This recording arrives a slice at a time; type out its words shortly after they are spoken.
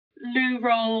loo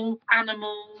roll,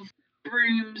 animals,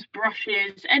 brooms,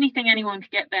 brushes, anything anyone could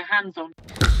get their hands on.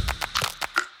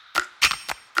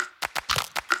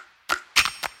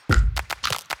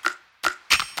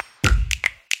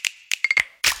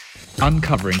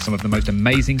 Uncovering some of the most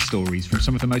amazing stories from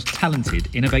some of the most talented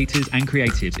innovators and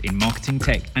creatives in marketing,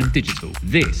 tech and digital.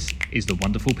 This is the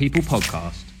Wonderful People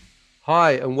Podcast.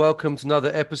 Hi, and welcome to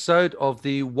another episode of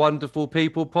the Wonderful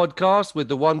People Podcast with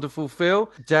the wonderful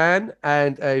Phil, Dan,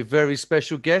 and a very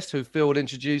special guest who Phil will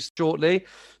introduce shortly.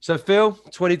 So Phil,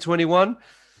 2021,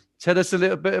 tell us a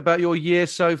little bit about your year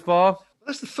so far.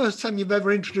 That's the first time you've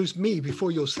ever introduced me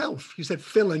before yourself. You said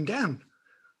Phil and Dan.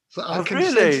 So I can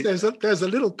really? sense there's a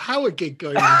little power gig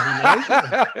going on.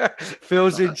 Here,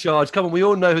 Phil's in charge. Come on, we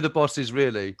all know who the boss is,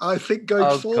 really. I think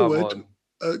going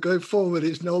forward,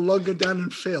 it's no longer Dan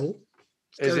and Phil.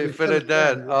 Is it Phil and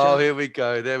Dan? Oh, here we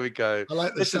go. There we go. I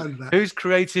like the sound of that. Who's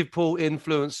Creative Pool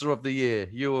Influencer of the Year?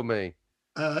 You or me?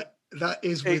 That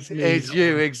is with me. It's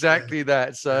you, exactly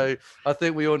that. So I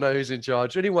think we all know who's in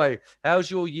charge. Anyway, how's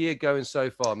your year going so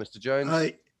far, Mr.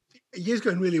 Jones? Year's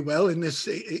going really well. In this,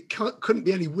 it couldn't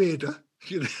be any weirder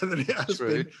than it has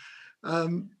been.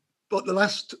 But the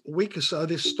last week or so,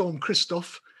 this storm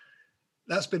Christoph,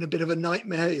 that's been a bit of a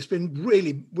nightmare. It's been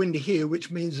really windy here,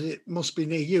 which means it must be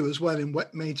near you as well in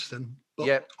Wet Maidstone.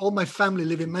 But all my family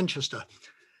live in Manchester,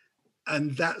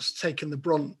 and that's taken the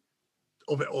brunt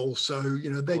of it all. So,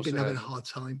 they've been having a hard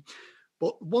time.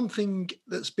 But one thing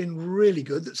that's been really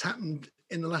good that's happened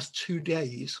in the last 2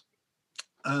 days,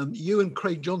 you and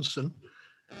Craig Johnson,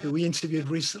 who we interviewed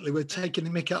recently, were taking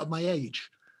the mick out of my age.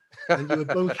 And you were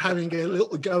both having a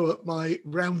little go at my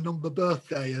round number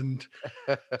birthday. And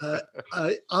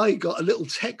I got a little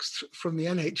text from the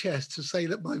NHS to say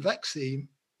that my vaccine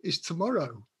is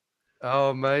tomorrow. Oh,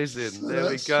 amazing. So there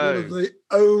we go. One of the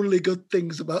only good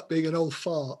things about being an old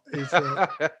fart is,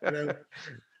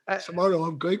 tomorrow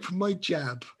I'm going for my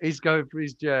jab. He's going for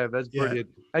his jab. That's brilliant.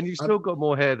 And you've still got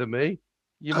more hair than me.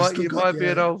 You might be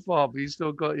an old fart, but you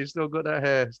still got that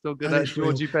hair. Still got that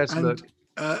Georgie Best look.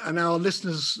 And our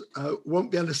listeners won't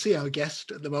be able to see our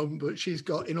guest at the moment, but she's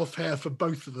got enough hair for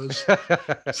both of us.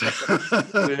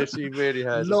 Yeah, she really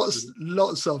has.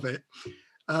 Lots of it.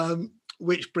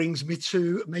 Which brings me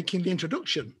to making the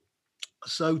introduction.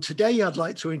 So today I'd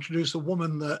like to introduce a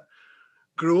woman that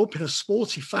grew up in a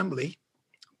sporty family,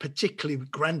 particularly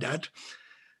with Grandad,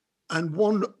 and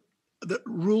one that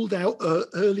ruled out her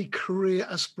early career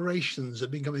aspirations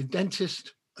of becoming a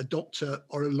dentist, a doctor,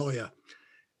 or a lawyer.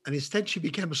 And instead she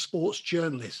became a sports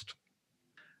journalist.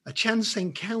 A chance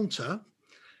encounter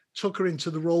took her into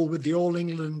the role with the All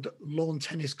England Lawn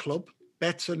Tennis Club,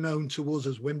 better known to us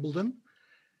as Wimbledon.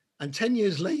 And 10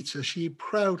 years later, she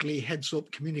proudly heads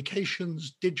up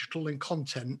communications, digital and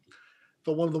content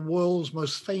for one of the world's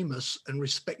most famous and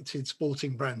respected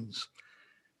sporting brands.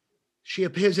 She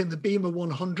appears in the Beamer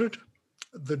 100,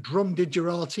 the Drum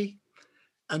Digerati,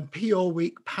 and PR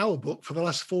Week Power Book for the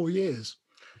last 4 years.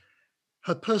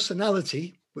 Her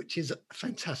personality, which is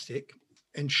fantastic,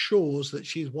 ensures that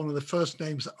she's one of the first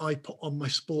names that I put on my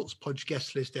Sports Podge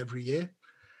guest list every year.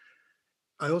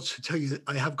 I also tell you that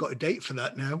I have got a date for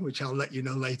that now, which I'll let you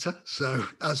know later. So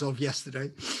as of yesterday,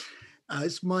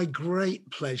 it's my great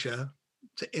pleasure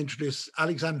to introduce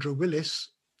Alexandra Willis,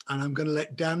 and I'm going to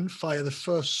let Dan fire the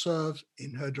first serve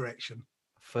in her direction.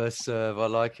 First serve, I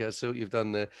like it. I see what you've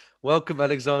done there. Welcome,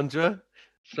 Alexandra.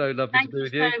 So lovely to be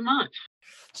with you. Thank you so much.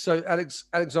 So,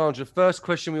 Alexandra, first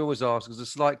question we always ask is a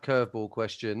slight curveball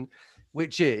question,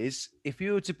 which is, if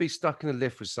you were to be stuck in a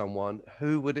lift with someone,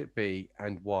 who would it be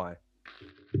and why?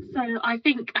 So I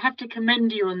think I have to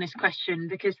commend you on this question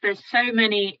because there's so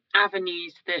many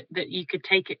avenues that you could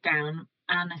take it down,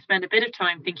 and I spent a bit of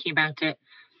time thinking about it.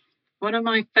 One of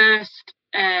my first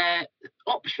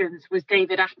options was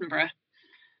David Attenborough,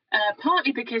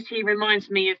 partly because he reminds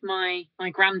me of my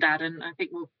granddad, and I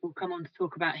think we'll come on to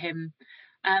talk about him.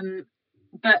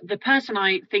 But the person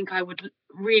I think I would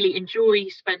really enjoy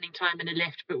spending time in a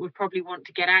lift but would probably want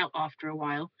to get out after a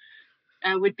while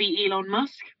would be Elon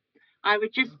Musk. I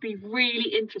would just be really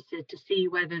interested to see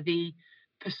whether the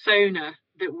persona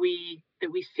that we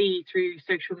see through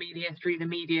social media, through the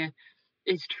media,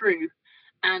 is true,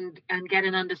 and get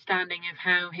an understanding of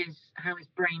how his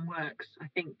brain works. I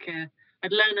think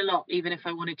I'd learn a lot even if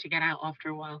I wanted to get out after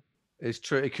a while. It's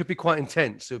true. It could be quite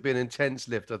intense. It would be an intense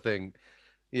lift, I think.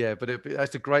 Yeah, but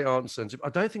that's a great answer. I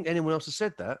don't think anyone else has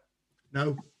said that.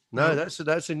 No,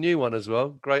 that's a new one as well.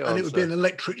 Great answer. And it would be an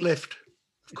electric lift,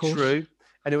 of course. True.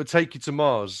 And it would take you to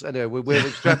Mars. Anyway, we're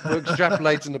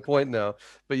extrapolating the point now.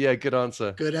 But yeah, good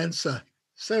answer. Good answer.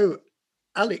 So,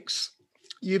 Alex,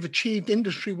 you've achieved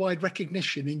industry-wide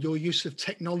recognition in your use of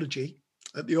technology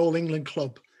at the All England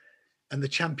Club and the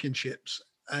championships,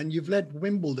 and you've led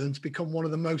Wimbledon to become one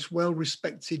of the most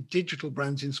well-respected digital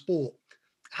brands in sport.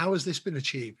 How has this been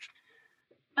achieved?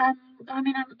 I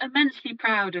mean, I'm immensely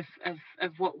proud of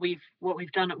what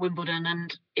we've done at Wimbledon,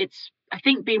 and it's, I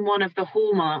think, been one of the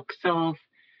hallmarks of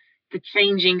the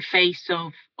changing face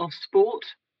of sport,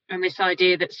 and this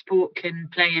idea that sport can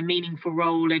play a meaningful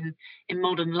role in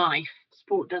modern life.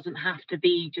 Sport doesn't have to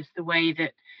be just the way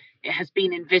that it has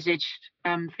been envisaged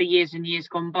for years and years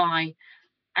gone by,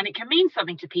 and it can mean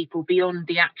something to people beyond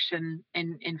the action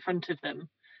in front of them.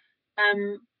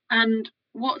 And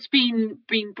what's been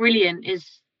brilliant is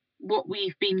what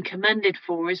we've been commended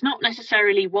for is not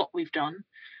necessarily what we've done.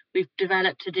 We've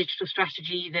developed a digital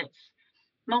strategy that's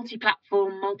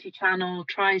multi-platform, multi-channel,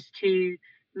 tries to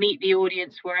meet the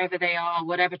audience wherever they are,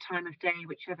 whatever time of day,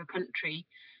 whichever country.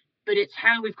 But it's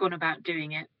how we've gone about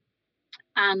doing it,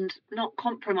 and not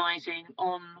compromising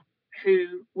on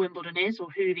who Wimbledon is or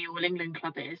who the All England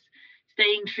Club is,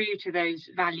 staying true to those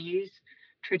values,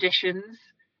 traditions,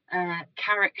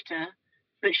 character,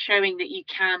 but showing that you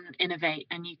can innovate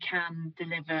and you can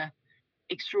deliver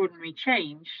extraordinary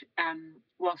change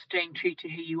while staying true to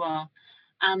who you are.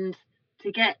 And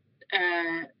to get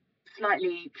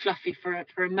slightly fluffy for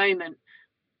a moment,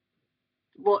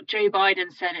 what Joe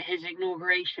Biden said at his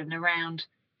inauguration around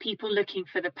people looking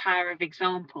for the power of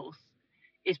examples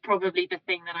is probably the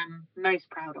thing that I'm most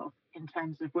proud of in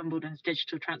terms of Wimbledon's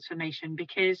digital transformation,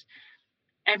 because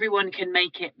everyone can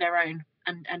make it their own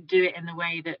and do it in the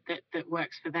way that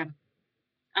works for them.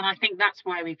 And I think that's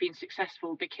why we've been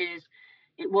successful, because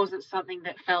it wasn't something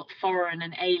that felt foreign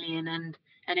and alien and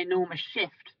an enormous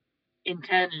shift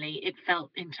internally. It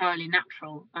felt entirely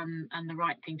natural and the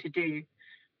right thing to do.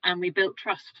 And we built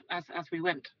trust as we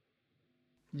went.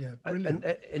 Yeah, brilliant.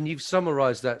 And you've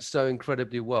summarized that so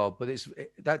incredibly well, but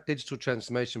that digital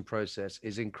transformation process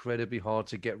is incredibly hard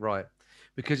to get right,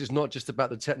 because it's not just about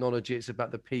the technology, it's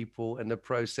about the people and the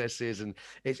processes, and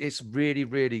it's really,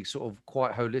 really sort of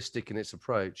quite holistic in its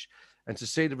approach. And to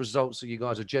see the results that you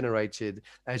guys have generated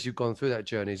as you've gone through that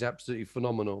journey is absolutely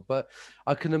phenomenal. But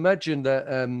I can imagine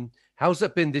that, how's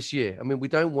that been this year? I mean, we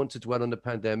don't want to dwell on the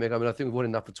pandemic. I mean, I think we've had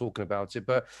enough of talking about it,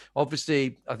 but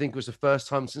obviously I think it was the first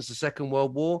time since the Second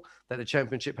World War that the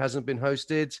championship hasn't been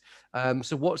hosted.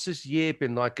 So what's this year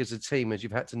been like as a team, as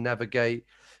you've had to navigate,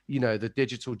 the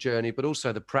digital journey, but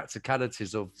also the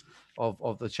practicalities of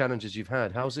the challenges you've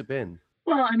had? How's it been?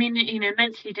 Well, I mean,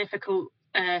 immensely difficult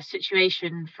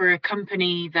situation for a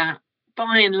company that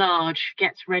by and large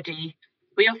gets ready.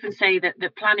 We often say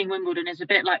that planning Wimbledon is a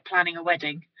bit like planning a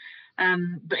wedding,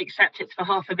 but except it's for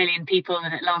 500,000 people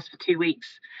and it lasts for 2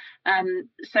 weeks.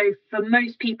 So for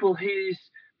most people whose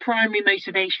primary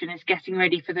motivation is getting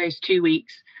ready for those 2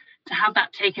 weeks, to have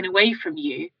that taken away from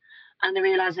you and the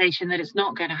realization that it's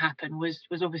not going to happen was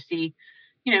obviously,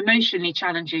 emotionally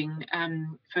challenging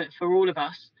for all of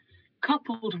us,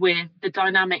 coupled with the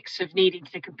dynamics of needing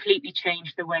to completely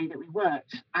change the way that we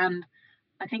worked. And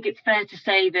I think it's fair to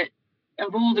say that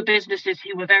of all the businesses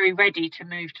who were very ready to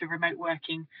move to remote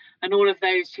working and all of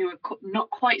those who were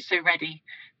not quite so ready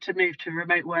to move to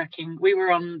remote working, we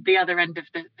were on the other end of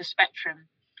the spectrum.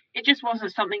 It just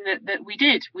wasn't something that we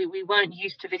did. We weren't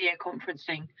used to video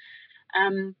conferencing.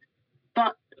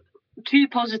 But two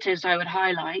positives I would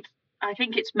highlight. I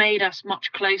think it's made us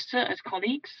much closer as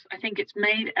colleagues. I think it's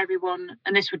made everyone,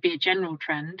 and this would be a general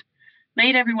trend,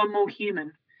 made everyone more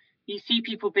human. You see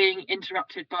people being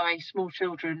interrupted by small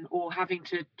children or having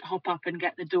to hop up and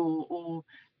get the door, or,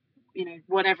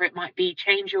 whatever it might be,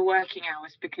 change your working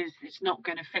hours because it's not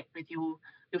going to fit with your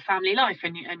family life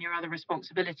and your other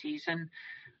responsibilities. And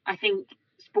I think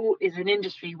sport is an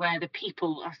industry where the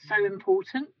people are so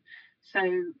important. So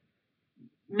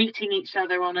meeting each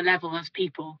other on a level as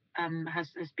people has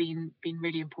been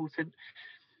really important.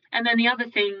 And then the other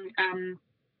thing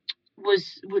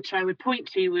which I would point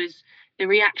to, was the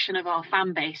reaction of our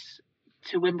fan base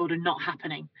to Wimbledon not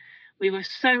happening. We were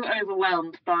so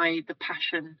overwhelmed by the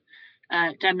passion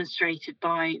demonstrated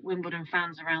by Wimbledon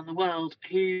fans around the world,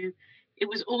 who it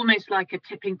was almost like a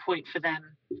tipping point for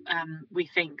them. We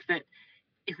think that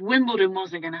if Wimbledon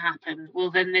wasn't going to happen,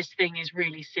 well, then this thing is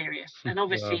really serious. And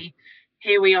obviously,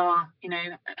 here we are,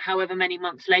 however many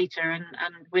months later, and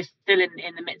we're still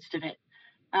in the midst of it.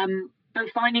 But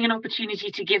finding an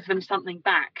opportunity to give them something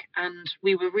back. And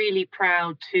we were really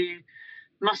proud to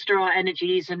muster our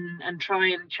energies and try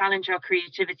and challenge our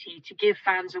creativity to give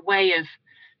fans a way of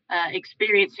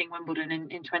experiencing Wimbledon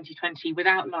in 2020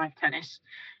 without live tennis.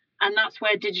 And that's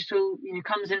where digital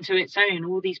comes into its own.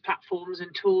 All these platforms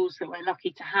and tools that we're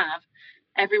lucky to have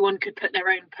everyone could put their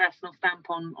own personal stamp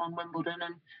on Wimbledon,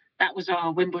 and that was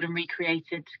our Wimbledon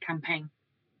Recreated campaign.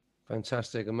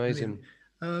 Fantastic, amazing.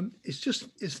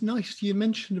 It's nice you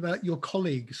mentioned about your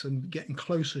colleagues and getting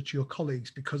closer to your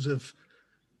colleagues because of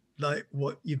like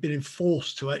what you've been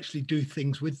enforced to actually do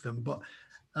things with them. But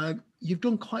you've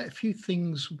done quite a few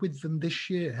things with them this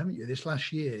year, haven't you? This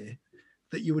last year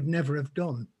that you would never have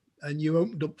done. And you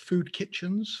opened up food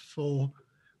kitchens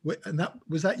and that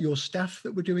was that your staff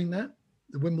that were doing that,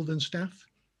 the Wimbledon staff?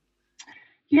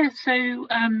 Yeah. So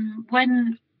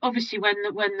when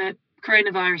the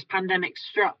coronavirus pandemic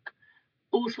struck,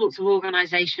 all sorts of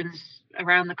organisations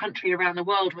around the country, around the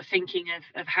world, were thinking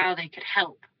of how they could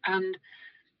help. And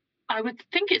I would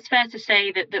think it's fair to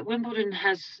say that Wimbledon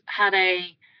has had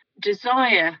a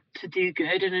desire to do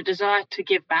good and a desire to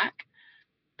give back,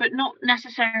 but not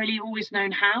necessarily always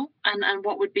known how and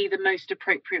what would be the most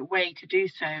appropriate way to do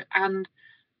so. And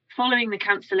following the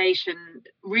cancellation,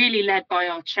 really led by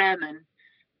our chairman,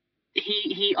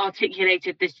 he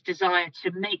articulated this desire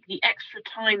to make the extra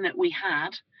time that we had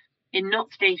in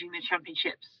not staging the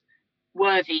championships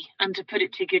worthy and to put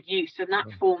it to good use. And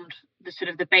that formed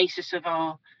the basis of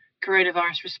our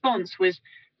coronavirus response. Was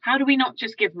how do we not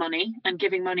just give money, and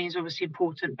giving money is obviously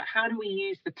important, but how do we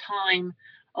use the time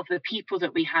of the people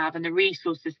that we have and the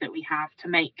resources that we have to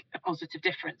make a positive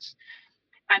difference?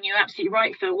 And you're absolutely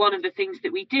right, Phil. One of the things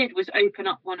that we did was open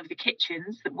up one of the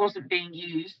kitchens that wasn't being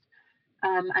used,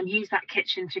 and use that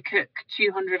kitchen to cook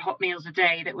 200 hot meals a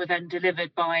day that were then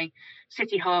delivered by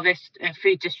City Harvest, a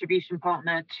food distribution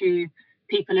partner, to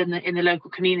people in the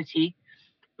local community.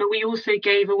 But we also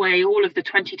gave away all of the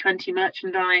 2020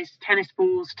 merchandise, tennis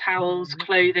balls, towels,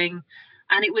 clothing,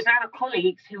 and it was our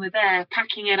colleagues who were there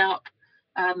packing it up,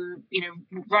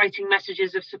 writing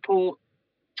messages of support,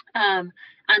 and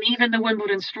even the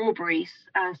Wimbledon strawberries.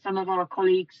 Some of our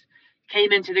colleagues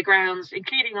came into the grounds,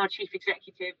 including our chief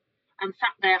executive, and sat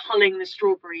there hulling the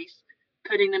strawberries,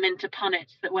 putting them into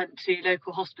punnets that went to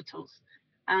local hospitals.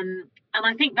 And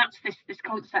I think that's this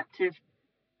concept of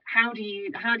how do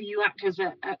you act as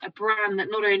a brand that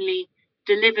not only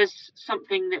delivers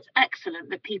something that's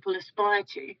excellent that people aspire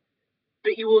to,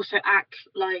 but you also act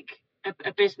like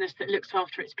a business that looks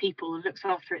after its people and looks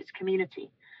after its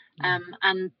community.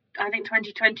 And I think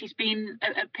 2020 has been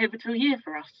a pivotal year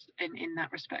for us in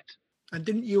that respect. And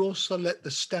didn't you also let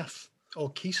the staff or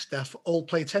key staff all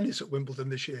play tennis at Wimbledon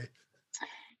this year?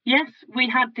 Yes, we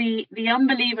had the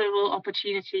unbelievable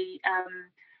opportunity.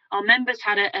 Our members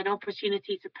had an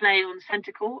opportunity to play on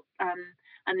centre court,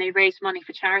 and they raised money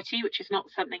for charity, which is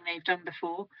not something they've done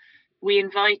before. We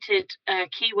invited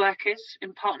key workers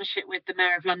in partnership with the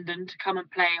Mayor of London to come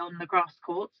and play on the grass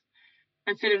courts.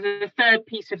 And sort of the third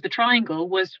piece of the triangle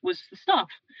was the staff.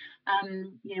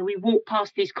 We walk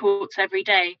past these courts every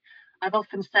day. I've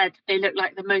often said they look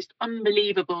like the most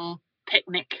unbelievable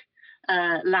picnic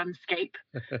landscape.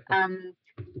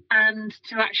 And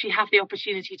to actually have the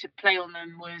opportunity to play on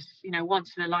them was,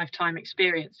 once in a lifetime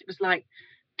experience. It was like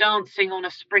dancing on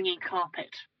a springy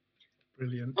carpet.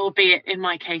 Brilliant. Albeit, in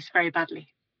my case, very badly.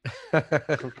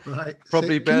 Right.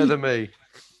 Probably better than me.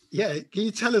 Yeah. Can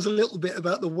you tell us a little bit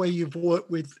about the way you've worked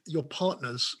with your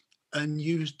partners and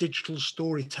used digital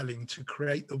storytelling to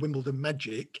create the Wimbledon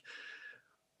magic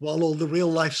while all the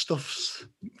real life stuff's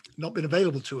not been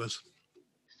available to us?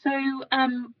 So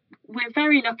we're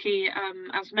very lucky,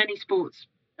 as many sports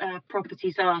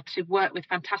properties are, to work with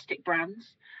fantastic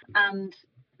brands. And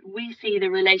we see the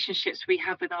relationships we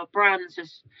have with our brands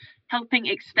as helping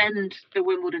extend the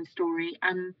Wimbledon story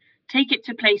and take it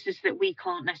to places that we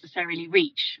can't necessarily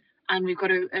reach. And we've got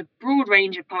a broad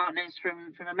range of partners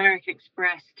from American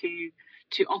Express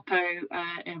to Oppo,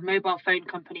 a mobile phone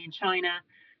company in China,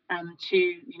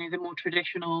 to the more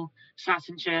traditional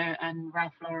Slazenger and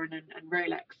Ralph Lauren and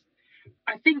Rolex.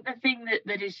 I think the thing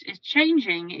that is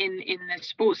changing in the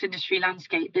sports industry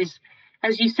landscape is,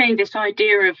 as you say, this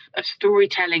idea of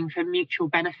storytelling for mutual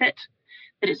benefit,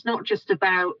 that it's not just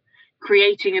about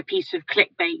creating a piece of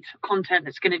clickbait content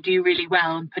that's going to do really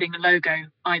well and putting a logo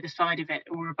either side of it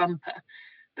or a bumper,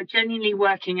 but genuinely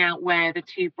working out where the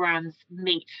two brands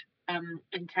meet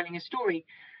in telling a story.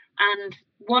 And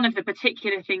one of the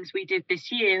particular things we did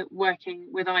this year, working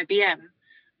with IBM,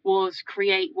 was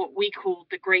create what we called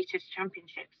the greatest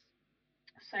championships.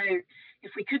 So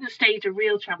if we couldn't stage a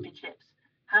real championships,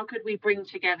 how could we bring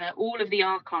together all of the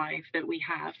archive that we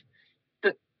have,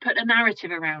 but put a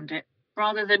narrative around it,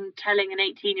 rather than telling an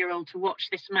 18-year-old to watch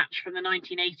this match from the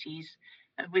 1980s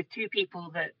with two people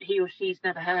that he or she's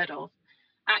never heard of,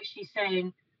 actually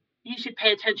saying, you should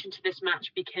pay attention to this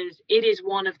match because it is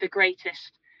one of the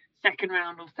greatest second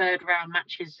round or third round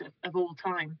matches of all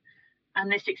time.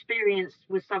 And this experience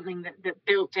was something that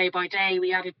built day by day.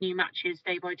 We added new matches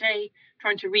day by day,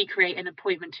 trying to recreate an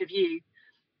appointment to view.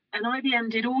 And IBM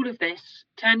did all of this,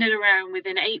 turned it around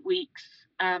within 8 weeks,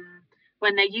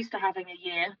 when they're used to having a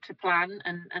year to plan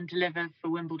and deliver for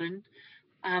Wimbledon,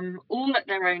 all at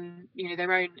their own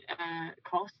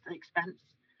cost and expense,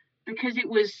 because it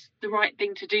was the right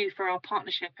thing to do for our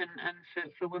partnership and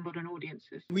for Wimbledon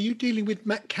audiences. Were you dealing with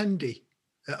Matt Candy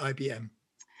at IBM?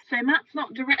 So Matt's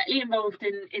not directly involved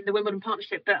in the Wimbledon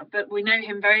partnership, but we know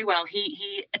him very well.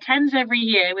 He attends every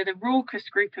year with a raucous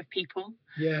group of people,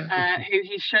 who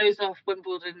he shows off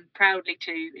Wimbledon proudly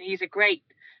to. He's a great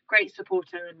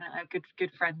supporter and a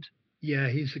good friend. Yeah,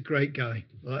 he's a great guy.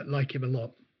 I like him a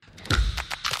lot.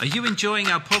 Are you enjoying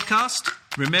our podcast?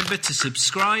 Remember to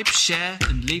subscribe, share,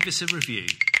 and leave us a review.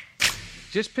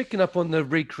 Just picking up on the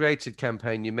Recreated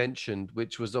campaign you mentioned,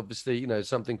 which was obviously,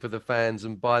 something for the fans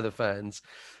and by the fans.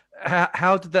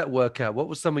 How did that work out? What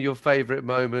were some of your favourite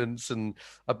moments? And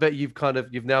I bet you've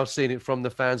now seen it from the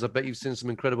fans. I bet you've seen some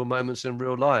incredible moments in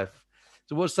real life.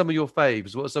 So what's some of your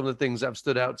faves? What are some of the things that have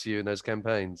stood out to you in those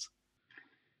campaigns?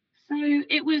 So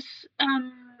it was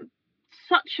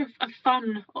such a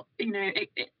fun,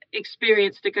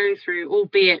 experience to go through,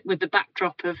 albeit with the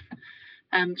backdrop of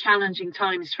challenging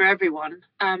times for everyone.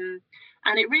 And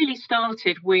it really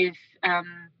started with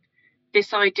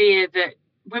this idea that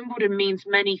Wimbledon means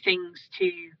many things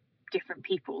to different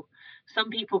people.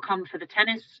 Some people come for the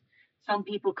tennis, some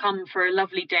people come for a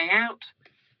lovely day out,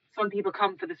 some people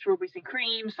come for the strawberries and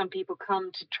cream, some people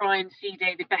come to try and see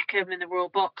David Beckham in the Royal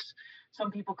Box,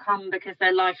 some people come because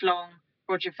they're lifelong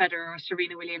Roger Federer or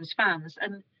Serena Williams fans.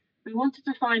 And we wanted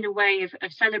to find a way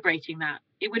of celebrating that.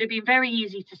 It would have been very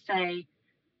easy to say,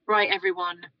 right,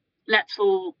 everyone, let's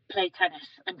all play tennis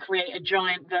and create a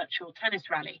giant virtual tennis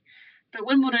rally. But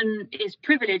Wimbledon is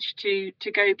privileged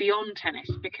to go beyond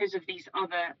tennis because of these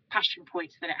other passion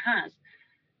points that it has.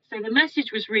 So the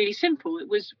message was really simple. It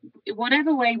was,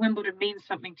 whatever way Wimbledon means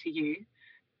something to you,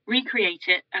 recreate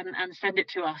it and send it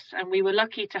to us. And we were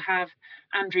lucky to have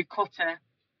Andrew Cotter,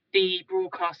 the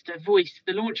broadcaster, voice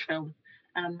the launch film,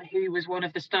 who was one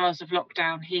of the stars of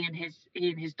lockdown, he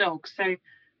and his dog. So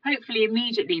hopefully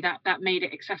immediately that made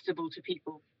it accessible to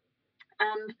people.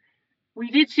 And we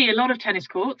did see a lot of tennis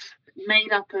courts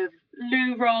made up of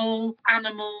loo roll,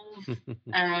 animals,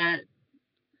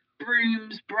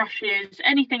 brooms, brushes,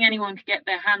 anything anyone could get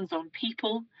their hands on,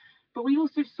 people. But we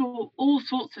also saw all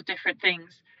sorts of different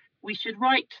things. We should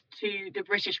write to the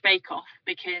British Bake Off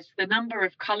because the number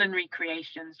of culinary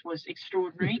creations was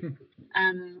extraordinary.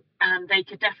 And they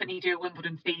could definitely do a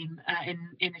Wimbledon theme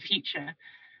in the future.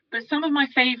 But some of my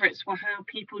favourites were how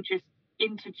people just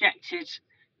interjected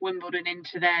Wimbledon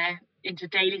into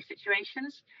daily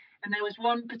situations. And there was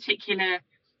one particular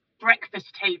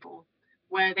breakfast table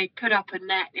where they put up a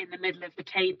net in the middle of the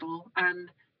table and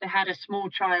they had a small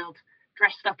child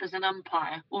dressed up as an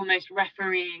umpire, almost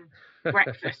refereeing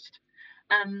breakfast,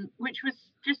 which was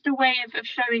just a way of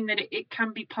showing that it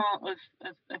can be part of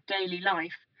daily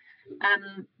life.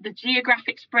 The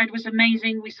geographic spread was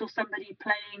amazing. We saw somebody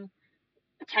playing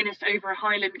tennis over a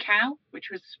Highland cow, which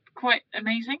was quite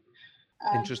amazing.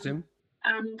 Interesting.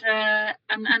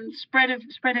 And spread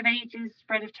of ages,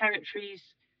 spread of territories.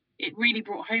 It really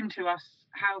brought home to us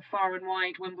how far and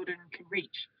wide Wimbledon can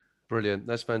reach. Brilliant.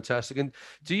 That's fantastic. And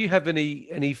do you have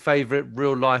any favourite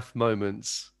real life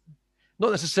moments?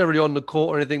 Not necessarily on the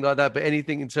court or anything like that, but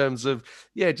anything in terms of,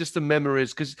 just the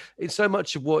memories, because it's so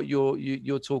much of what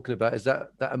you're talking about is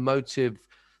that emotive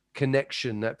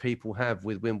connection that people have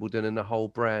with Wimbledon and the whole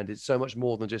brand. It's so much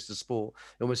more than just a sport.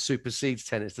 It almost supersedes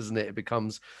tennis, doesn't it? It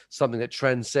becomes something that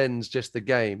transcends just the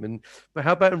game. But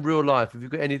how about in real life? Have you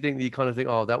got anything that you kind of think,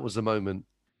 oh, that was a moment?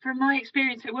 From my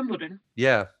experience at Wimbledon?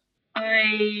 Yeah.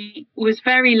 I was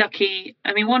very lucky.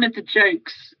 I mean, one of the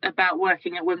jokes about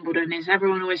working at Wimbledon is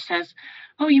everyone always says,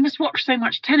 oh, you must watch so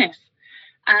much tennis.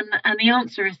 And the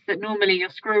answer is that normally you're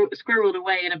squirreled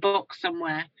away in a box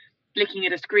somewhere, looking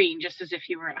at a screen just as if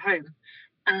you were at home.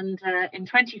 And in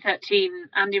 2013,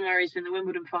 Andy Murray's in the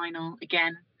Wimbledon final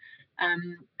again.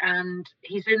 And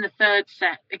he's in the third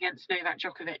set against Novak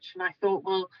Djokovic. And I thought,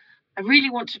 well, I really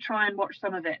want to try and watch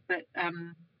some of it, but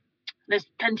there's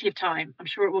plenty of time. I'm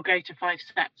sure it will go to 5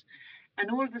 sets.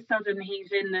 And all of a sudden,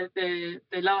 he's in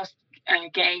the last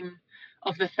game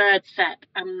of the third set.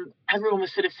 And everyone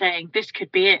was sort of saying, this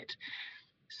could be it.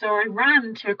 So I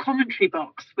ran to a commentary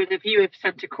box with a view of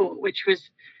centre court, which was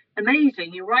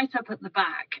amazing. You're right up at the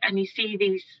back and you see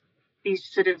these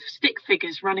sort of stick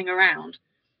figures running around,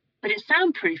 but it's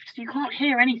soundproofed, so you can't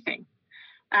hear anything.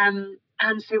 And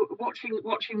so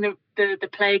watching the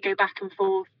play go back and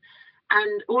forth,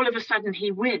 And all of a sudden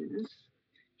he wins.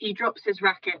 He drops his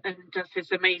racket and does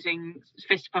his amazing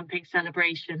fist pumping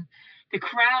celebration. The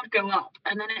crowd go up,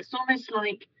 and then it's almost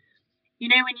like, you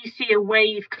know, when you see a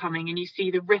wave coming and you see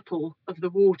the ripple of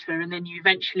the water and then you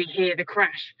eventually hear the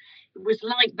crash. It was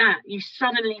like that. You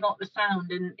suddenly got the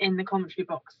sound in the commentary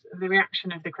box, the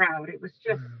reaction of the crowd. It was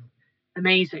just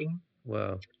amazing.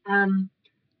 Wow.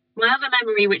 My other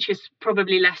memory, which is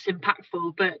probably less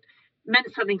impactful, but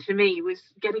meant something to me, was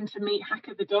getting to meet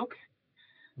Hacker the dog.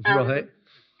 Right.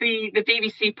 The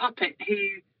BBC puppet who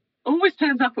always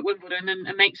turns up at Wimbledon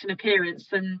and makes an appearance.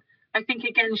 And I think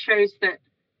again shows that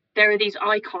there are these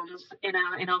icons in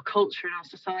our culture, in our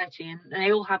society, and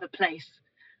they all have a place.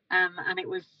 And it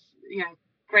was,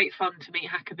 great fun to meet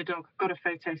Hacker the dog. Got a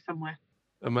photo somewhere.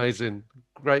 Amazing,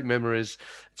 great memories.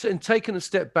 So, and taking a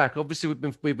step back, obviously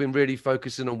we've been really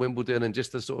focusing on Wimbledon and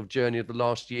just the sort of journey of the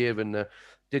last year and the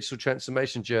digital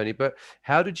transformation journey. But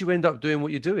how did you end up doing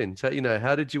what you're doing? So,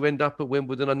 how did you end up at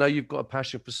Wimbledon? I know you've got a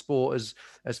passion for sport,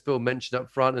 as Phil mentioned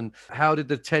up front. And how did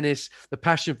the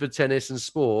passion for tennis and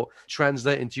sport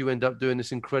translate into you end up doing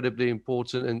this incredibly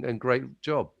important and great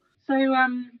job? So,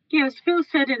 as Phil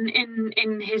said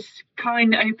in his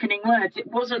kind opening words, it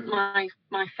wasn't my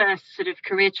first sort of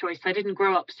career choice. I didn't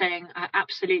grow up saying I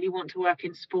absolutely want to work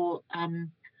in sport. I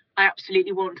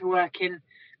absolutely want to work in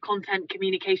content,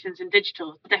 communications and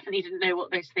digital. Definitely didn't know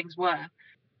what those things were.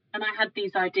 And I had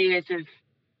these ideas of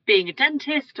being a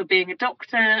dentist or being a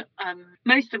doctor.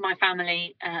 Most of my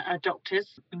family are doctors.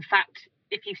 In fact,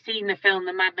 if you've seen the film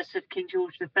The Madness of King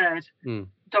George III,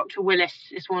 Dr.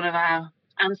 Willis is one of our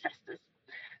ancestors.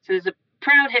 So there's a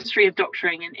proud history of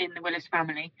doctoring in the Willis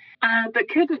family, but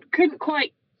couldn't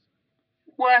quite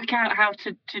work out how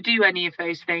to do any of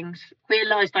those things.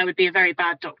 Realised I would be a very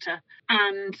bad doctor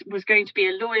and was going to be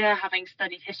a lawyer, having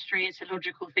studied history. It's a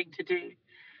logical thing to do.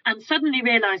 And suddenly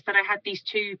realised that I had these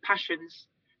two passions,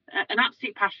 an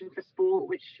absolute passion for sport,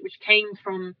 which came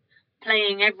from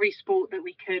playing every sport that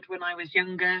we could when I was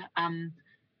younger,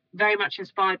 very much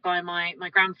inspired by my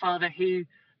grandfather, who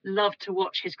loved to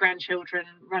watch his grandchildren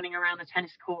running around a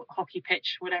tennis court, hockey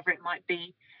pitch, whatever it might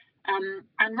be,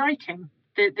 and writing.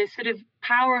 The sort of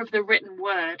power of the written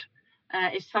word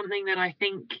is something that I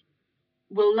think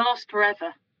will last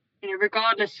forever,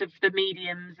 regardless of the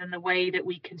mediums and the way that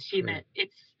we consume it.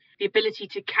 It's the ability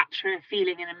to capture a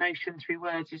feeling and emotion through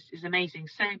words is amazing.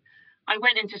 So I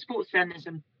went into sports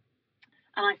journalism,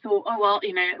 and I thought,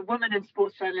 a woman in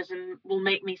sports journalism will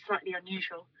make me slightly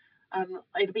unusual.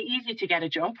 It'll be easy to get a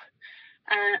job.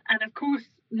 And of course,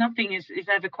 nothing is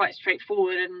ever quite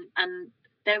straightforward, and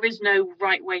there is no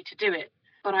right way to do it.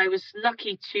 But I was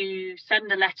lucky to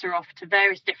send a letter off to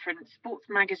various different sports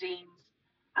magazines,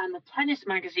 and the tennis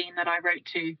magazine that I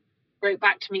wrote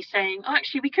back to me saying,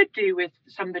 actually, we could do with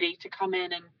somebody to come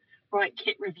in and write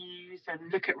kit reviews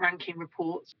and look at ranking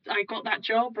reports. I got that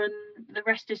job, and the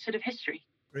rest is sort of history.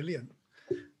 Brilliant.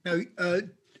 Now,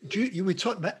 you were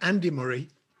talking about Andy Murray.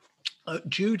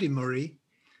 Judy Murray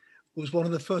was one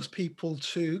of the first people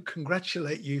to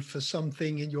congratulate you for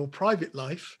something in your private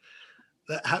life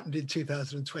that happened in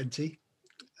 2020.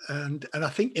 And I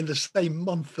think in the same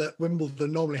month that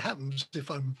Wimbledon normally happens, if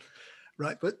I'm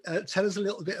right. But tell us a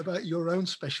little bit about your own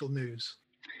special news.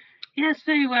 Yeah,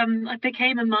 so I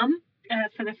became a mum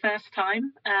for the first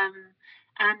time.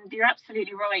 And you're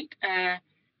absolutely right.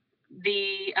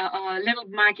 Our little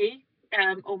Maggie,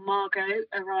 or Margot,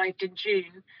 arrived in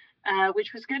June.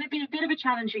 Which was going to be a bit of a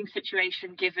challenging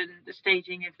situation given the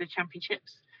staging of the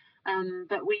championships.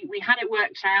 But we had it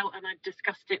worked out, and I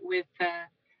discussed it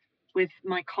with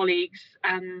my colleagues.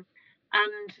 And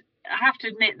I have to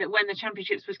admit that when the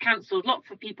championships was cancelled, lots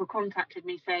of people contacted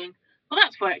me saying, well,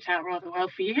 that's worked out rather well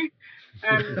for you.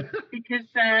 Because,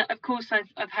 of course,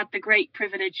 I've had the great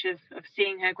privilege of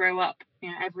seeing her grow up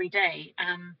every day.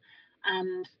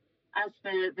 And as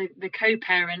the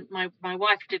co-parent, my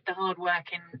wife did the hard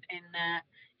work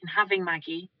in having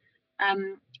Maggie.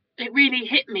 It really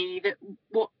hit me that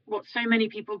what so many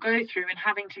people go through and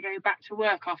having to go back to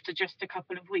work after just a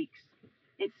couple of weeks.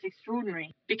 It's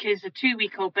extraordinary, because a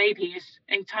 2-week-old baby is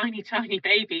a tiny, tiny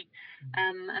baby.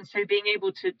 And so being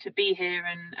able to be here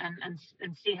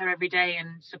and see her every day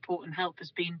and support and help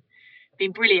has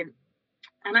been brilliant.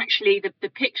 And actually the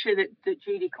picture that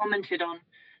Judy commented on,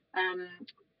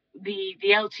 the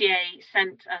LTA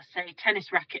sent us a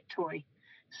tennis racket toy.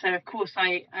 So of course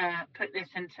I put this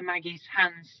into Maggie's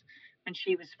hands when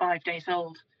she was 5 days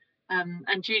old.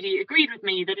 And Judy agreed with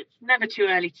me that it's never too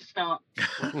early to start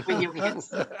with your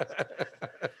kids.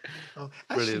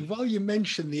 Actually, while you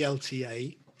mentioned the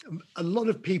LTA, a lot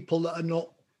of people that are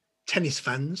not tennis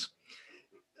fans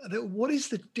What is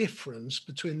the difference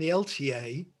between the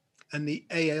LTA and the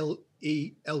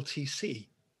AELTC?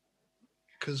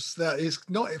 Because that is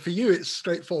not, for you, it's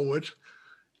straightforward.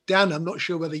 Dan, I'm not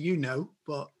sure whether you know,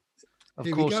 but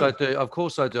Of course I do. Of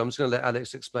course I do. I'm just going to let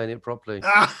Alex explain it properly.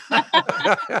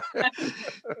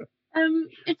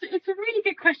 It's a really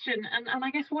good question, and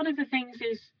I guess one of the things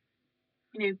is,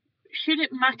 should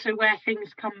it matter where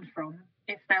things come from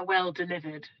if they're well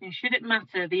delivered? Should it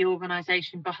matter the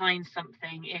organisation behind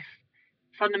something if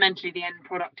fundamentally the end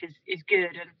product is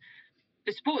good? And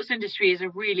the sports industry is a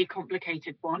really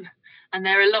complicated one, and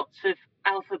there are lots of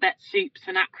alphabet soups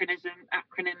and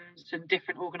acronyms and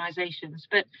different organisations.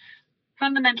 But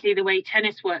fundamentally, the way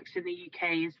tennis works in the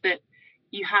UK is that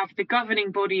you have the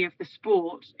governing body of the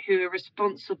sport who are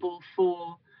responsible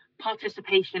for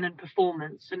participation and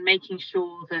performance and making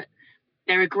sure that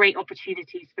there are great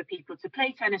opportunities for people to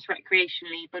play tennis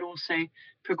recreationally, but also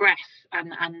progress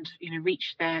and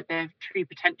reach their true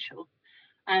potential.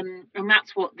 And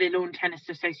that's what the Lawn Tennis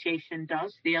Association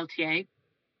does, the LTA.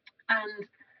 And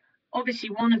obviously,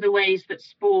 one of the ways that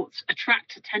sports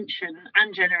attract attention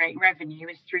and generate revenue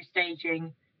is through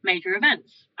staging major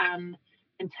events.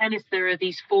 In tennis, there are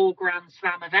these 4 Grand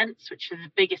Slam events, which are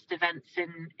the biggest events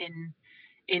in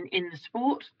the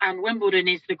sport. And Wimbledon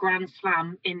is the Grand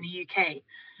Slam in the UK.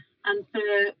 And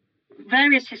for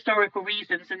various historical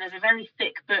reasons, and there's a very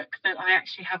thick book that I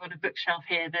actually have on a bookshelf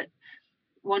here that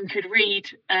one could read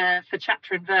for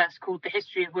chapter and verse called The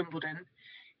History of Wimbledon.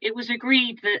 It was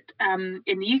agreed that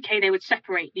in the UK they would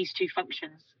separate these two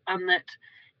functions, and that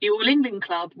the All England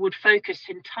Club would focus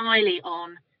entirely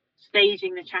on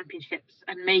staging the championships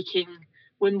and making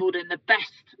Wimbledon the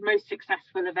best, most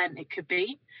successful event it could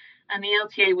be, and the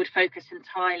LTA would focus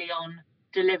entirely on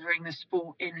delivering the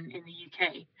sport in the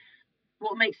UK.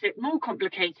 What makes it more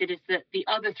complicated is that the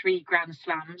other 3 Grand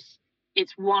Slams,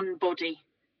 it's one body.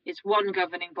 It's one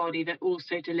governing body that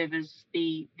also delivers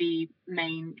the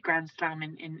main Grand Slam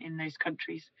in those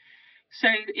countries. So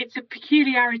it's a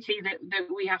peculiarity that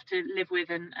we have to live with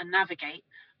and navigate.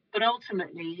 But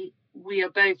ultimately, we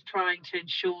are both trying to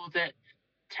ensure that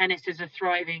tennis is a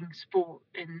thriving sport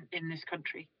in this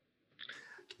country.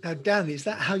 Now, Dan, is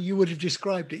that how you would have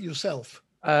described it yourself?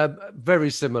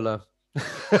 Very similar.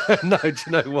 No, do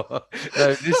you know what?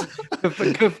 No, this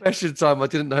for confession time. I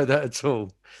didn't know that at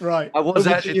all. Right. I was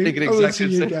actually thinking exactly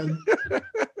the same.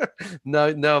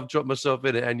 No, now I've dropped myself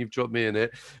in it, and you've dropped me in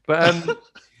it. But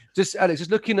just Alex,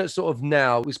 just looking at sort of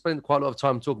now, we spent quite a lot of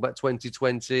time talking about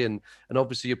 2020 and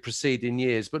obviously your preceding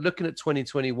years. But looking at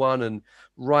 2021 and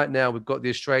right now, we've got the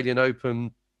Australian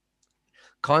Open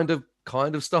kind of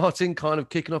starting, kind of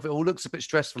kicking off. It all looks a bit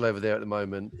stressful over there at the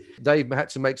moment. They've had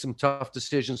to make some tough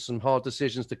decisions, some hard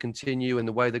decisions to continue in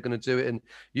the way they're going to do it. And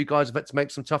you guys have had to make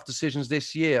some tough decisions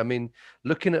this year. I mean,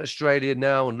 looking at Australia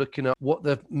now and looking at what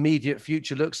the immediate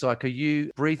future looks like, are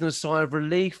you breathing a sigh of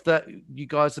relief that you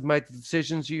guys have made the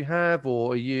decisions you have,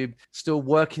 or are you still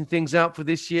working things out for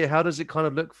this year? How does it kind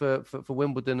of look for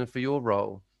Wimbledon and for your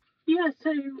role? Yeah,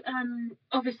 so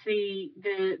obviously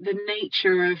the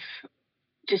nature of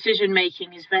decision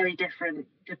making is very different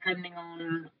depending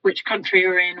on which country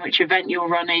you're in, which event you're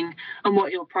running, and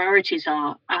what your priorities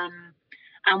are.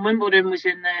 And Wimbledon was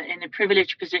in a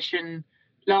privileged position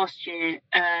last year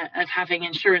of having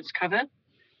insurance cover,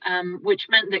 which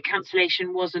meant that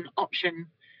cancellation was an option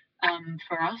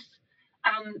for us.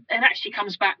 It actually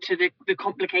comes back to the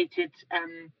complicated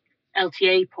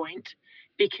LTA point,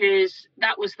 because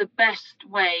that was the best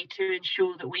way to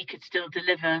ensure that we could still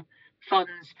deliver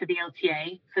funds to the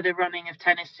LTA for the running of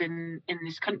tennis in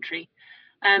this country.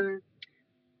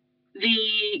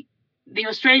 The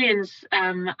Australians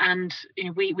and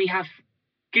we have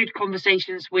good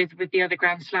conversations with the other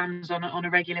Grand Slams on a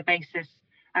regular basis.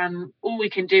 All we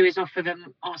can do is offer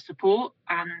them our support,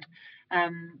 and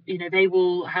they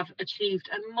will have achieved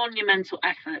a monumental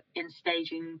effort in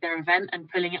staging their event and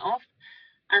pulling it off,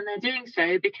 and they're doing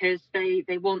so because they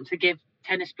want to give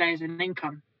tennis players an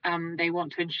income. They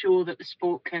want to ensure that the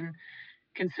sport can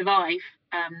survive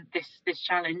this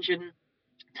challenge. And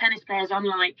tennis players,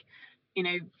 unlike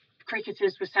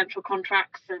cricketers with central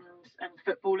contracts and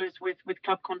footballers with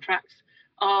club contracts,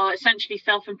 are essentially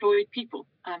self-employed people,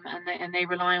 and they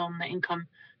rely on the income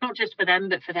not just for them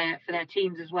but for their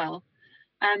teams as well.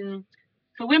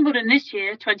 For Wimbledon this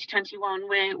year, 2021,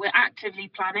 we're actively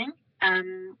planning.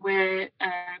 We're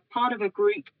part of a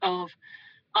group of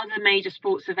other major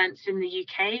sports events in the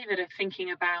UK that are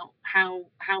thinking about how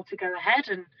to go ahead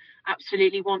and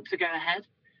absolutely want to go ahead.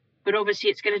 But obviously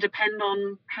it's going to depend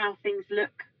on how things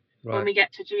look when we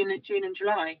get to June and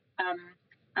July.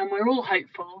 And we're all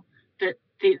hopeful that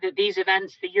these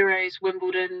events, the Euros,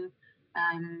 Wimbledon,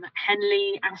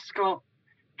 Henley, Ascot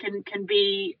can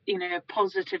be, a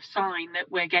positive sign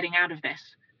that we're getting out of this.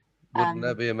 Wouldn't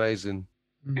that be amazing?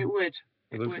 It would.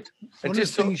 It would. One of the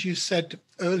things you said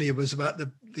earlier was about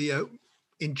the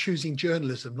in choosing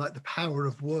journalism, like the power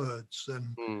of words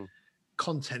and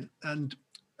content. And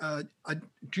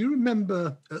do you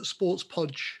remember at Sports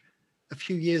Podge a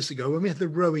few years ago when we had the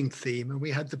rowing theme and we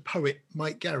had the poet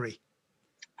Mike Garry?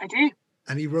 I do.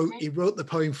 And he wrote the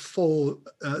poem for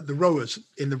the rowers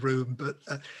in the room,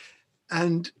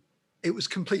 and it was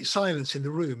complete silence in the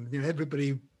room.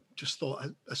 Everybody just thought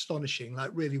astonishing,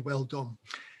 like really well done.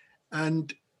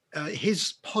 And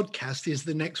his podcast is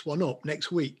the next one up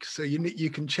next week, so you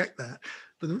can check that.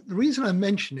 But the reason I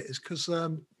mention it is because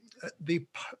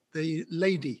the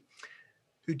lady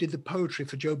who did the poetry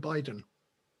for Joe Biden,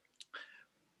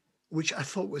 which I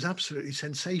thought was absolutely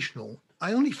sensational,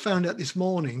 I only found out this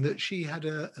morning that she had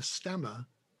a stammer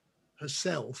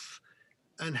herself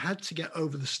and had to get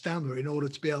over the stammer in order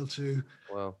to be able to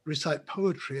recite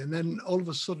poetry. And then all of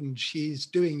a sudden she's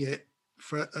doing it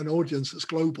for an audience that's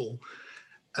global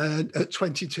and at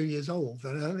 22 years old.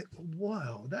 And I think,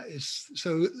 wow, that is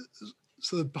so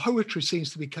the poetry seems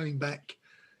to be coming back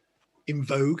in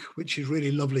vogue, which is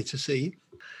really lovely to see.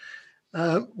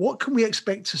 What can we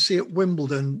expect to see at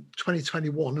Wimbledon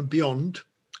 2021 and beyond?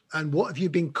 And what have you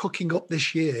been cooking up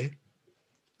this year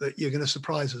that you're going to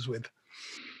surprise us with?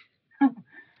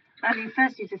 I mean,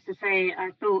 firstly, just to say,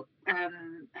 I thought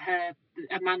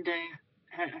Amanda,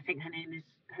 I think her name is,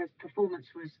 her performance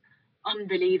was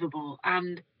unbelievable.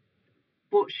 And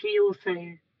what she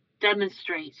also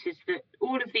demonstrates is that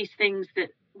all of these things that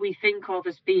we think of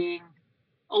as being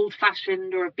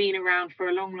old-fashioned or have been around for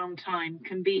a long, long time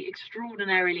can be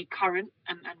extraordinarily current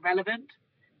and relevant.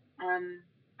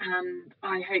 And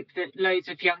I hope that loads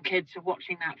of young kids are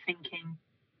watching that thinking,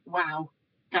 wow,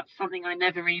 that's something I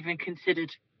never even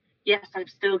considered. Yes, I'm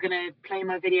still going to play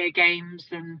my video games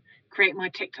and create my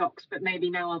TikToks, but maybe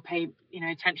now I'll pay,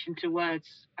 attention to words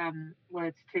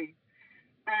too.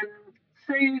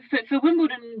 So for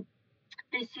Wimbledon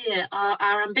this year,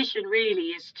 our ambition really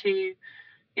is to,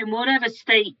 in whatever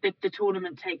state that the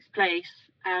tournament takes place,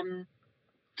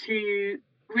 to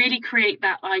really create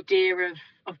that idea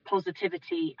of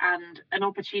positivity and an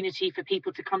opportunity for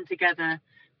people to come together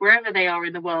wherever they are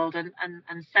in the world and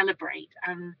celebrate.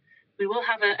 And we will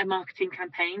have a marketing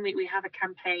campaign. We have a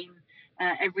campaign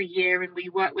every year, and we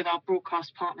work with our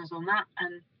broadcast partners on that.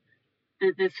 And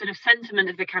the sort of sentiment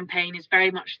of the campaign is very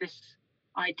much this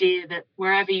idea that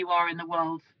wherever you are in the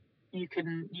world, you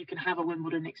can have a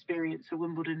Wimbledon experience, a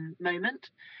Wimbledon moment.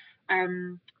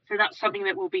 So that's something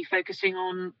that we'll be focusing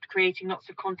on, creating lots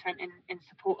of content in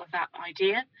support of that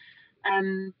idea.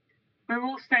 We're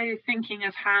also thinking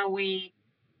of how we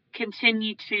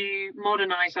continue to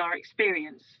modernise our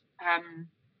experience.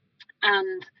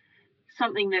 And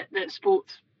something that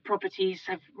sports properties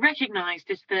have recognised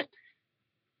is that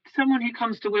someone who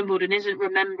comes to Wimbledon isn't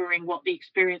remembering what the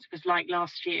experience was like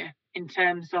last year in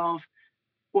terms of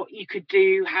what you could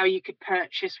do, how you could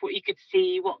purchase, what you could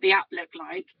see, what the app looked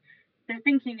like. They're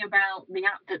thinking about the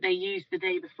app that they used the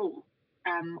day before,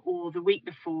 or the week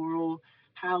before, or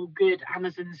how good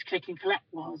Amazon's click and collect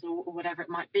was, or whatever it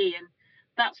might be. And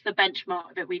that's the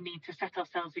benchmark that we need to set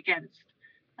ourselves against.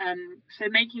 So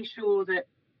making sure that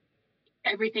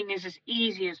everything is as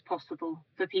easy as possible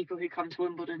for people who come to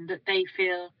Wimbledon, that they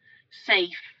feel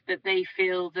safe, that they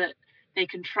feel that they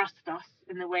can trust us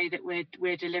in the way that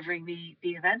we're delivering the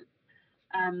event.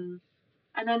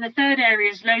 And then the third area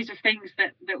is loads of things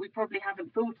that we probably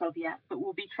haven't thought of yet, but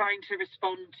we'll be trying to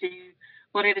respond to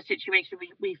whatever situation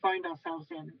we find ourselves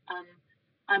in.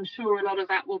 I'm sure a lot of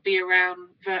that will be around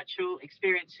virtual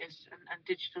experiences and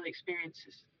digital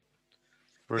experiences.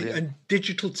 Brilliant. And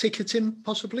digital ticketing,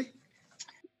 possibly?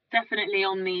 Definitely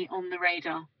on the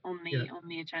radar, on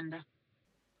the agenda.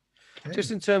 Okay.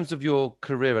 Just in terms of your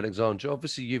career, Alexandra,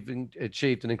 obviously you've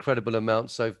achieved an incredible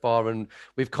amount so far, and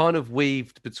we've kind of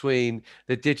weaved between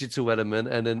the digital element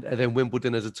and then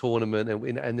Wimbledon as a tournament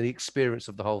and the experience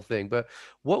of the whole thing. But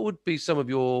what would be some of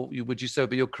would you say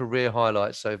be your career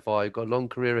highlights so far? You've got a long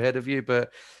career ahead of you,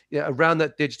 but around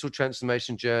that digital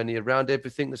transformation journey, around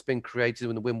everything that's been created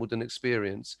in the Wimbledon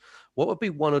experience, what would be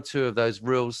one or two of those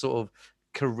real sort of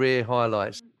career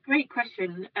highlights? Great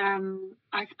question.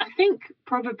 I think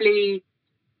probably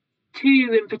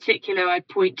two in particular I'd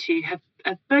point to have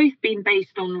both been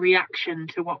based on reaction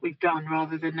to what we've done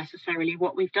rather than necessarily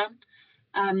what we've done.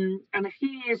 And a few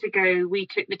years ago, we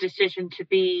took the decision to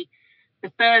be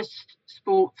the first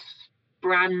sports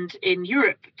brand in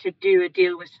Europe to do a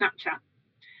deal with Snapchat.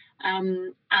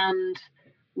 And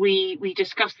we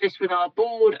discussed this with our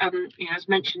board. As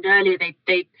mentioned earlier,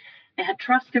 they had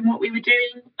trust in what we were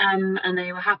doing, and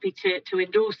they were happy to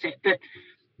endorse it. But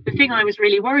the thing I was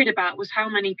really worried about was how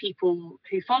many people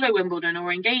who follow Wimbledon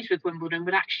or engage with Wimbledon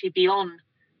would actually be on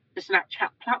the Snapchat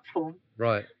platform.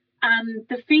 Right. And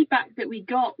the feedback that we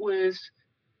got was,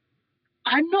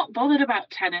 I'm not bothered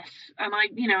about tennis, and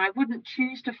I wouldn't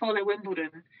choose to follow Wimbledon,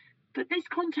 but this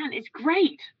content is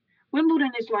great.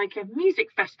 Wimbledon is like a music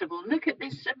festival. Look at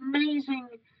this amazing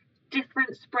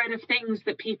different spread of things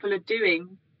that people are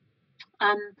doing.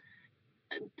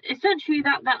 Essentially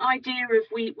that idea of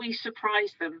we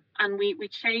surprise them, and we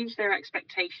change their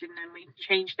expectation, and we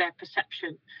change their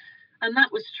perception. And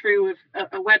that was true of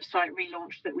a website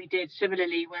relaunch that we did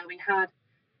similarly, where we had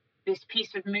this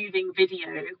piece of moving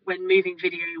video when moving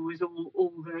video was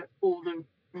all the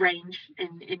range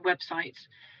in websites,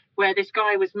 where this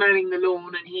guy was mowing the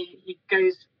lawn, and he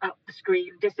goes up the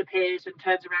screen, disappears, and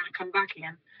turns around and come back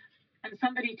again. And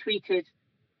somebody tweeted,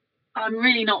 I'm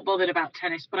really not bothered about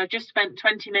tennis, but I just spent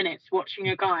 20 minutes watching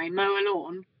a guy mow a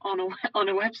lawn on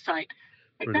a website.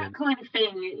 Like that kind of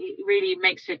thing, it really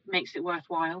makes it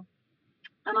worthwhile.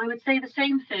 And I would say the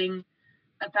same thing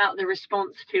about the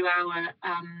response to our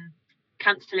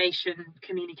cancellation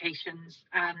communications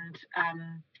and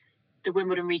the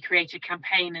Wimbledon Recreated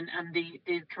campaign and the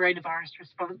coronavirus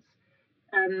response.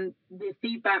 The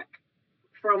feedback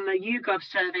from a YouGov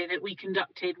survey that we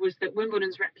conducted was that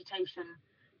Wimbledon's reputation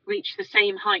reached the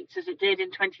same heights as it did in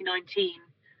 2019,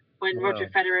 when Roger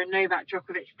Federer and Novak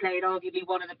Djokovic played arguably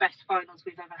one of the best finals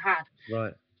we've ever had.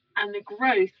 Right. And the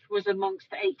growth was amongst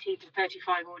the 18 to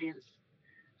 35 audience.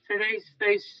 So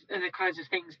those are the kinds of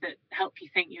things that help you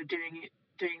think you're doing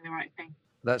the right thing.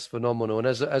 That's phenomenal. And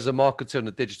as a marketer and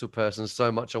a digital person,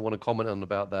 so much I want to comment on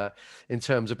about that in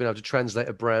terms of being able to translate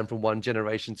a brand from one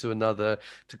generation to another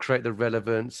to create the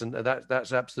relevance. And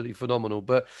that's absolutely phenomenal.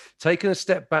 But taking a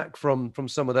step back from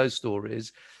some of those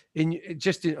stories,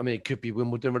 it could be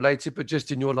Wimbledon related, but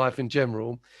just in your life in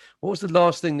general, what was the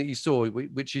last thing that you saw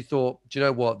which you thought, do you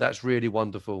know what, that's really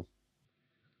wonderful?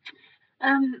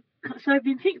 So I've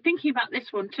been thinking about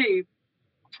this one too.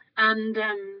 And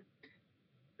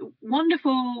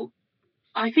wonderful,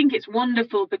 I think it's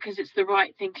wonderful because it's the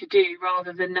right thing to do,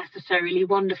 rather than necessarily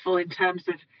wonderful in terms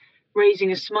of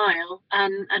raising a smile.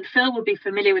 And Phil will be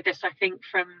familiar with this, I think,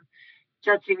 from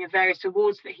judging the various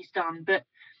awards that he's done. But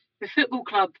the football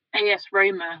club AS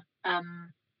Roma,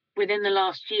 within the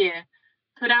last year,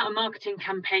 put out a marketing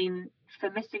campaign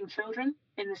for missing children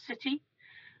in the city.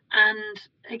 And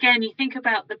again, you think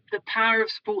about the power of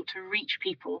sport to reach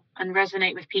people and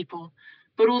resonate with people,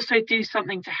 but also do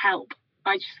something to help.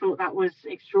 I just thought that was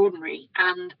extraordinary,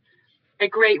 and a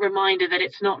great reminder that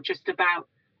it's not just about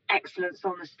excellence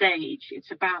on the stage,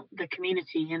 it's about the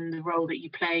community and the role that you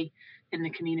play in the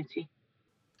community.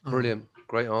 Brilliant.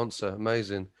 Great answer.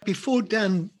 Amazing. Before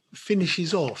Dan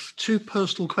finishes off, two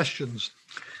personal questions.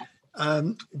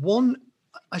 One,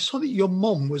 I saw that your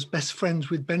mom was best friends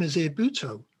with Benazir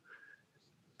Bhutto.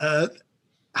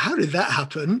 How did that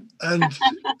happen? And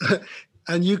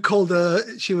and you called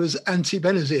her, she was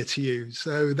anti-Benazir to you.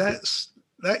 So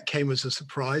that came as a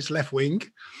surprise, left wing.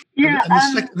 Yeah.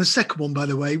 And the second one, by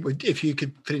the way, if you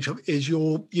could finish up, is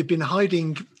you've been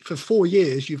hiding for 4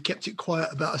 years. You've kept it quiet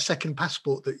about a second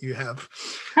passport that you have.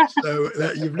 So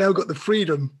you've now got the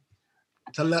freedom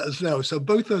to let us know. So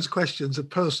both those questions are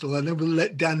personal, and then we'll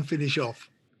let Dan finish off.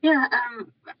 Yeah,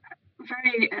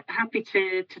 very happy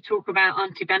to talk about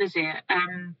Auntie Benazir.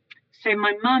 So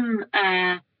my mum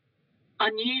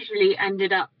unusually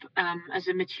ended up as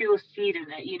a mature student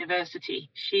at university.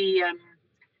 She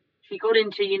got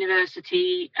into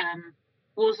university,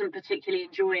 wasn't particularly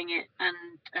enjoying it,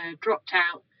 and dropped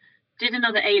out. Did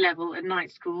another A-level at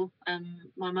night school.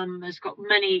 My mum has got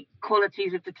many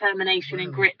qualities of determination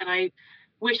and grit that I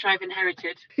wish I've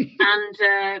inherited, and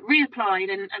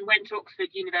reapplied and went to Oxford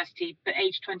University at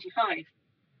age 25.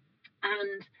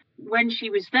 And when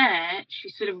she was there, she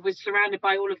sort of was surrounded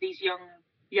by all of these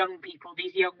young people,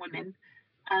 these young women.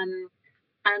 And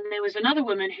there was another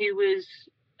woman who was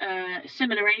a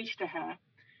similar age to her,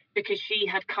 because she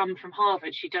had come from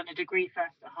Harvard. She'd done a degree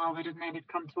first at Harvard and then had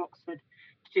come to Oxford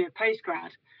to do a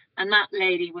postgrad. And that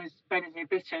lady was Benazir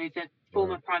Bhutto, the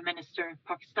former Prime Minister of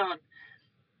Pakistan.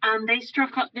 And they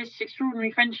struck up this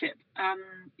extraordinary friendship,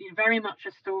 very much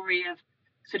a story of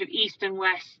sort of East and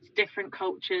West, different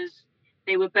cultures.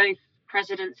 They were both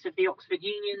presidents of the Oxford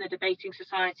Union, the debating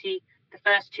society, the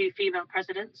first two female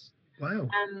presidents. Wow.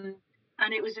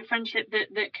 And it was a friendship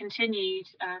that continued.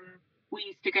 We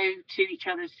used to go to each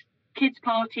other's kids'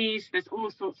 parties. There's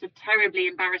all sorts of terribly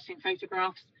embarrassing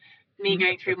photographs, me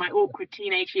going through my awkward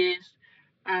teenage years.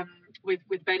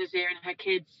 with Benazir and her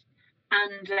kids.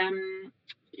 And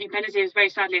Benazir was very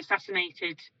sadly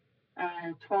assassinated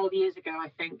 12 years ago, I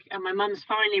think. And my mum's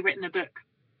finally written a book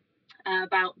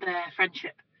about their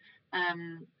friendship.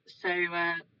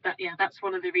 That's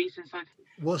one of the reasons I've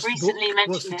recently mentioned.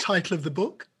 What's the title of the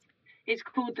book? It's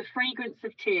called The Fragrance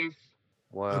of Tears.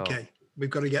 Wow. Okay, we've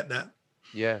got to get that.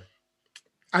 Yeah.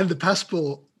 And the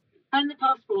passport. And the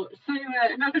passport. So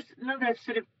another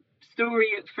sort of story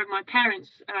from my parents,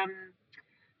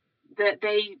 that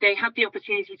they had the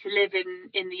opportunity to live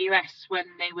in the US when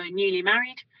they were newly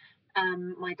married.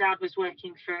 My dad was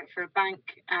working for a bank,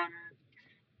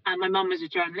 and my mum was a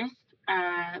journalist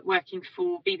working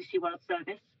for BBC World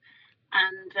Service.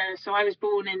 And so I was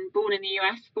born in the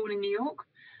US, born in New York.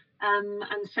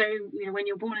 And so, when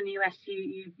you're born in the US,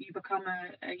 you become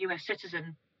a US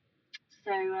citizen.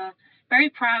 So very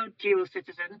proud dual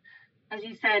citizen. As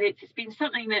you said, it's been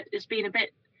something that has been a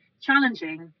bit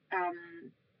challenging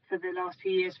for the last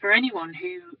few years for anyone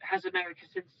who has American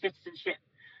citizenship,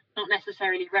 not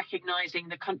necessarily recognising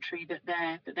the country that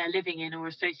they're living in or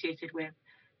associated with.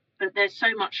 But there's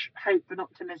so much hope and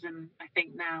optimism, I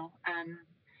think, now,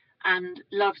 and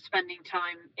love spending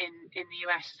time in the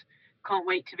US. Can't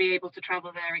wait to be able to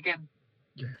travel there again.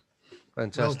 Yeah,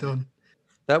 Fantastic. Well done.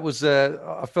 That was,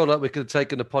 I feel like we could have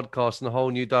taken the podcast in a whole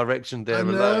new direction there. I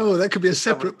know, that could be a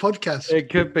separate podcast. It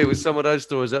could be with some of those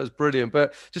stories. That was brilliant.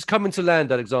 But just coming to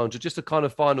land, Alexandra, just a kind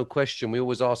of final question we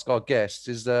always ask our guests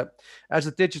is that as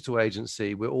a digital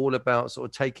agency, we're all about sort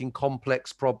of taking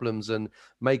complex problems and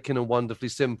making them wonderfully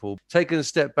simple. Taking a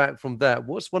step back from that,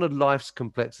 what's one of life's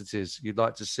complexities you'd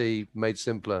like to see made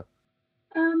simpler?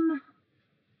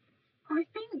 I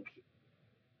think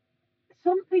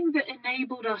something that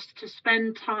enabled us to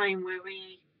spend time where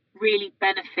we really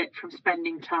benefit from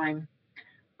spending time,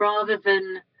 rather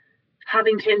than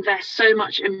having to invest so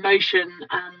much emotion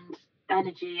and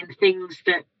energy in things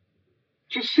that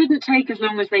just shouldn't take as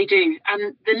long as they do.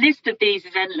 And the list of these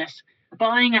is endless.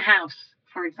 Buying a house,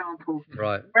 for example,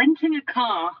 right? Renting a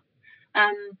car,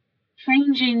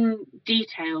 changing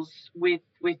details with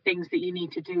things that you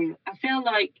need to do. I feel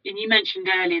like, and you mentioned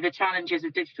earlier the challenges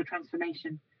of digital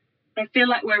transformation. I feel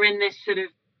like we're in this sort of,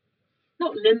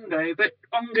 not limbo, but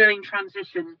ongoing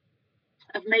transition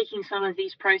of making some of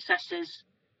these processes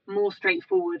more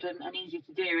straightforward and easy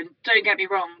to do. And don't get me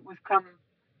wrong, we've come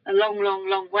a long, long,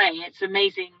 long way. It's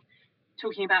amazing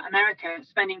talking about America,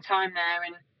 spending time there,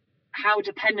 and how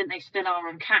dependent they still are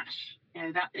on cash.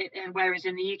 Whereas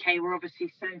in the UK, we're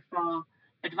obviously so far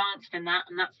advanced in that,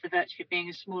 and that's the virtue of being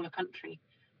a smaller country.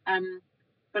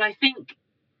 But I think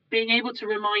being able to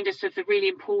remind us of the really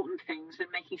important things and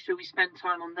making sure we spend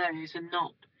time on those and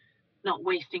not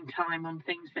wasting time on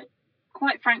things that,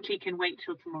 quite frankly, can wait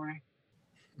till tomorrow.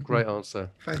 Great answer.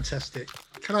 Fantastic.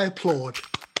 Can I applaud?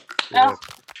 Yeah.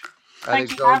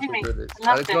 Thank you for having me.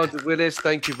 Alexandra Willis,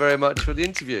 thank you very much for the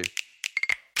interview.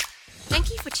 Thank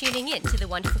you for tuning in to the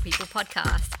Wonderful People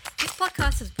podcast. This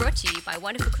podcast was brought to you by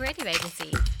Wonderful Creative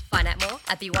Agency. Find out more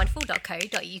at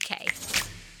bewonderful.co.uk.